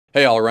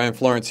Hey all, Ryan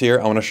Florence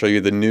here. I want to show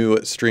you the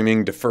new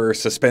streaming defer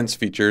suspense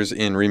features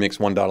in Remix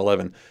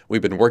 1.11.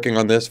 We've been working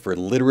on this for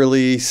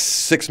literally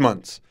 6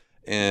 months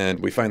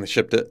and we finally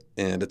shipped it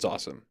and it's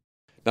awesome.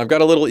 Now I've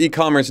got a little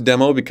e-commerce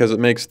demo because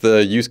it makes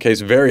the use case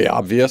very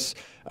obvious.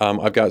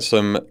 I've got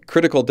some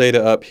critical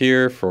data up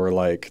here for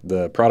like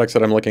the products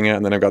that I'm looking at,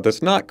 and then I've got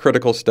this not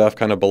critical stuff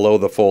kind of below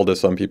the fold, as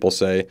some people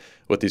say,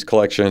 with these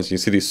collections. You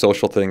see these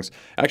social things.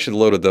 I actually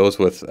loaded those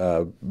with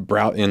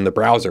in the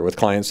browser with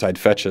client-side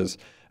fetches.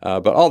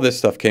 But all this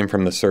stuff came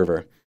from the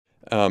server.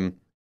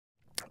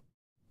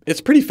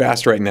 It's pretty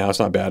fast right now. It's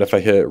not bad. If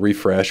I hit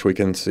refresh, we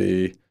can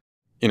see,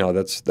 you know,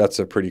 that's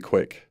a pretty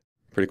quick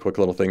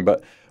little thing.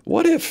 But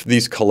what if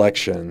these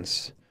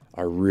collections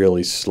are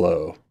really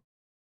slow?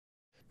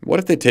 What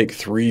if they take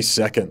 3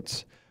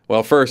 seconds?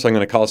 Well, first I'm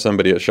going to call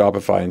somebody at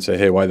Shopify and say,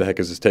 hey, why the heck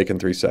is this taking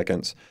 3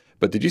 seconds?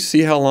 But did you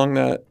see how long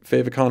that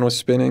favicon was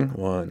spinning?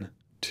 1,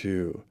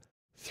 2,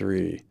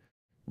 3.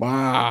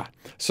 Wow.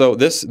 So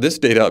this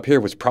data up here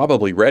was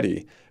probably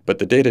ready, but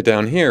the data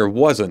down here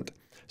wasn't.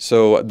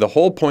 So the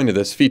whole point of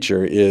this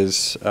feature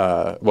is,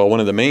 well, one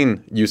of the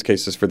main use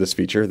cases for this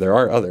feature, there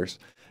are others,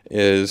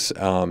 is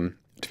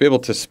to be able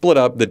to split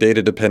up the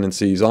data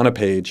dependencies on a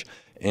page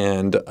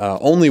and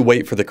only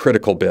wait for the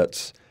critical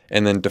bits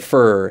and then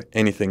defer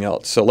anything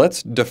else. So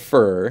let's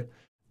defer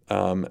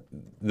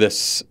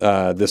this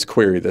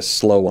query, this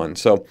slow one.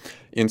 So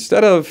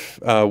instead of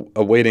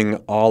awaiting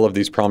all of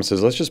these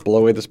promises, let's just blow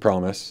away this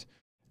promise.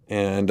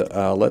 And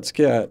let's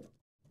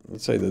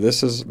say that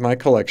this is my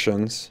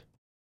collections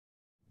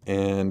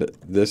and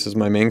this is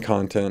my main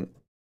content.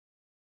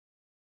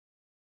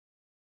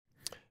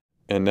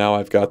 And now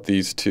I've got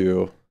these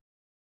two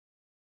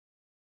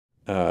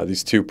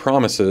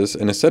promises.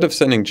 And instead of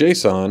sending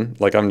JSON,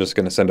 like I'm just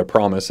going to send a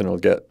promise and it'll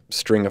get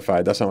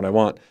stringified. That's not what I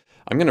want.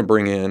 I'm going to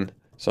bring in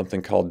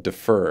something called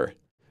defer.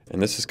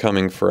 And this is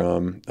coming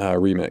from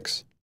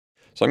Remix.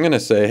 So I'm going to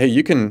say, hey,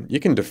 you can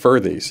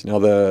defer these. Now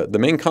the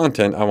main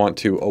content I want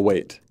to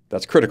await.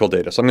 That's critical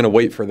data. So I'm going to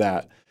wait for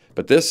that.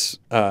 But this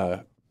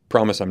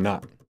promise I'm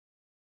not.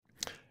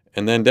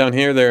 And then down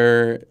here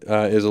there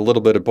is a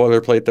little bit of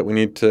boilerplate that we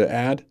need to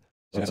add.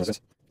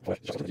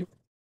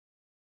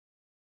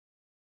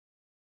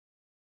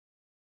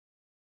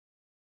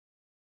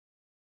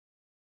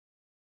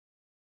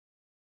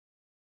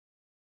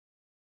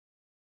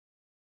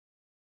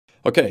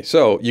 Okay,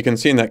 so you can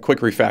see in that quick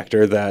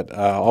refactor that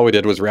all we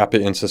did was wrap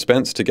it in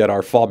Suspense to get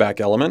our fallback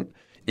element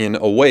in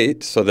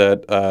await so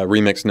that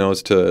Remix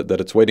knows that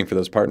it's waiting for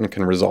this part and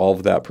can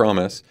resolve that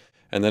promise.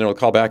 And then it'll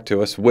call back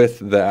to us with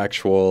the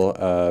actual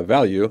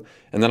value.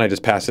 And then I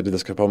just pass it to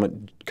this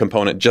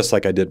component just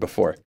like I did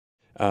before.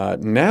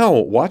 Now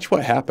watch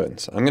what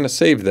happens. I'm going to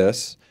save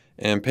this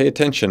and pay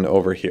attention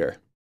over here.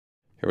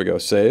 Here we go,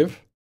 save.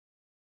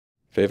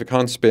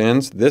 Favicon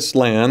spins, this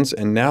lands,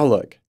 and now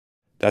look,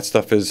 that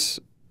stuff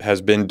has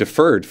been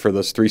deferred for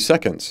those 3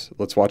 seconds.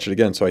 Let's watch it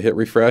again. So I hit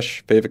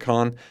refresh,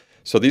 favicon.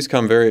 So these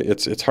come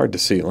it's hard to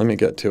see. Let me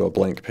get to a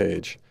blank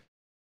page.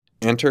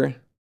 Enter.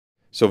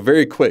 So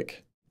very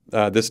quick.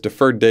 This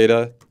deferred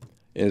data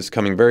is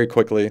coming very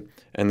quickly.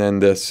 And then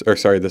this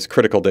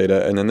critical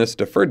data. And then this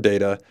deferred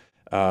data,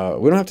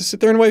 we don't have to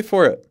sit there and wait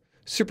for it.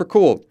 Super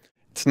cool.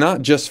 It's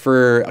not just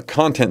for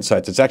content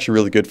sites. It's actually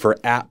really good for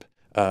app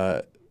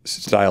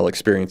style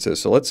experiences.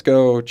 So let's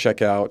go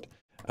check out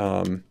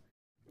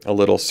a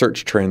little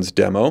search trends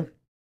demo.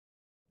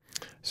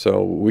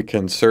 So we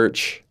can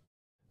search,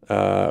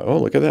 oh,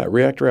 look at that,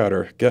 React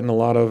Router. Getting a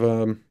lot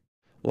of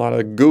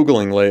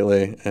Googling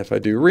lately. If I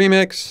do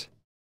Remix,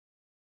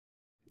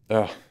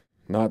 oh,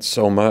 not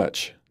so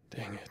much.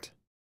 Dang it.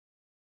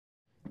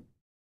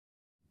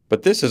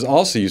 But this is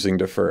also using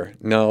defer.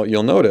 Now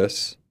you'll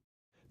notice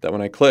that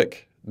when I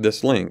click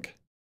this link,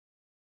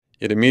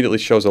 it immediately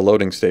shows a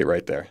loading state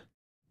right there.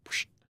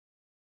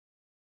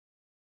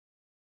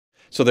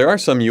 So there are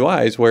some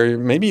UIs where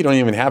maybe you don't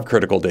even have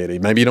critical data.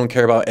 Maybe you don't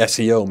care about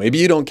SEO. Maybe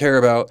you don't care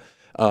about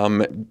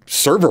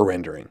server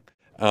rendering.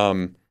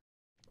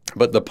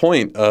 But the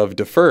point of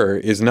defer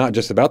is not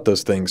just about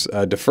those things.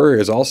 Defer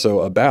is also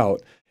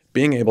about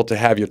being able to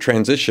have your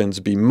transitions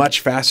be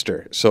much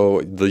faster. So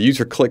the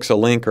user clicks a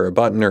link or a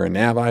button or a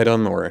nav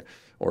item or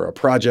a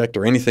project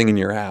or anything in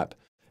your app.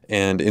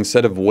 And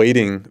instead of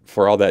waiting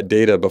for all that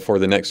data before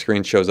the next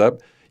screen shows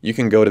up, you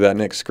can go to that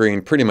next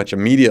screen pretty much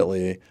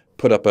immediately,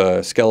 put up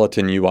a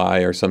skeleton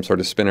UI or some sort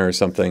of spinner or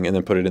something, and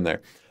then put it in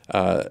there.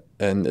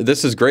 And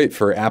this is great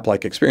for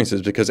app-like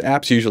experiences because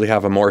apps usually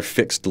have a more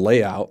fixed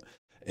layout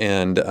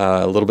and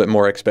a little bit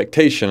more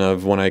expectation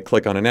of when I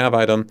click on a nav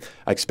item,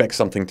 I expect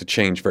something to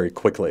change very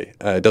quickly.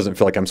 It doesn't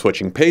feel like I'm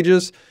switching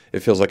pages.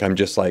 It feels like I'm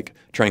just like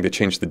trying to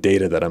change the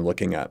data that I'm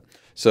looking at.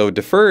 So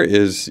defer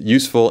is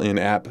useful in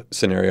app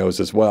scenarios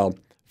as well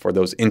for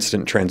those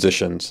instant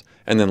transitions,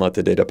 and then let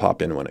the data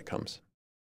pop in when it comes.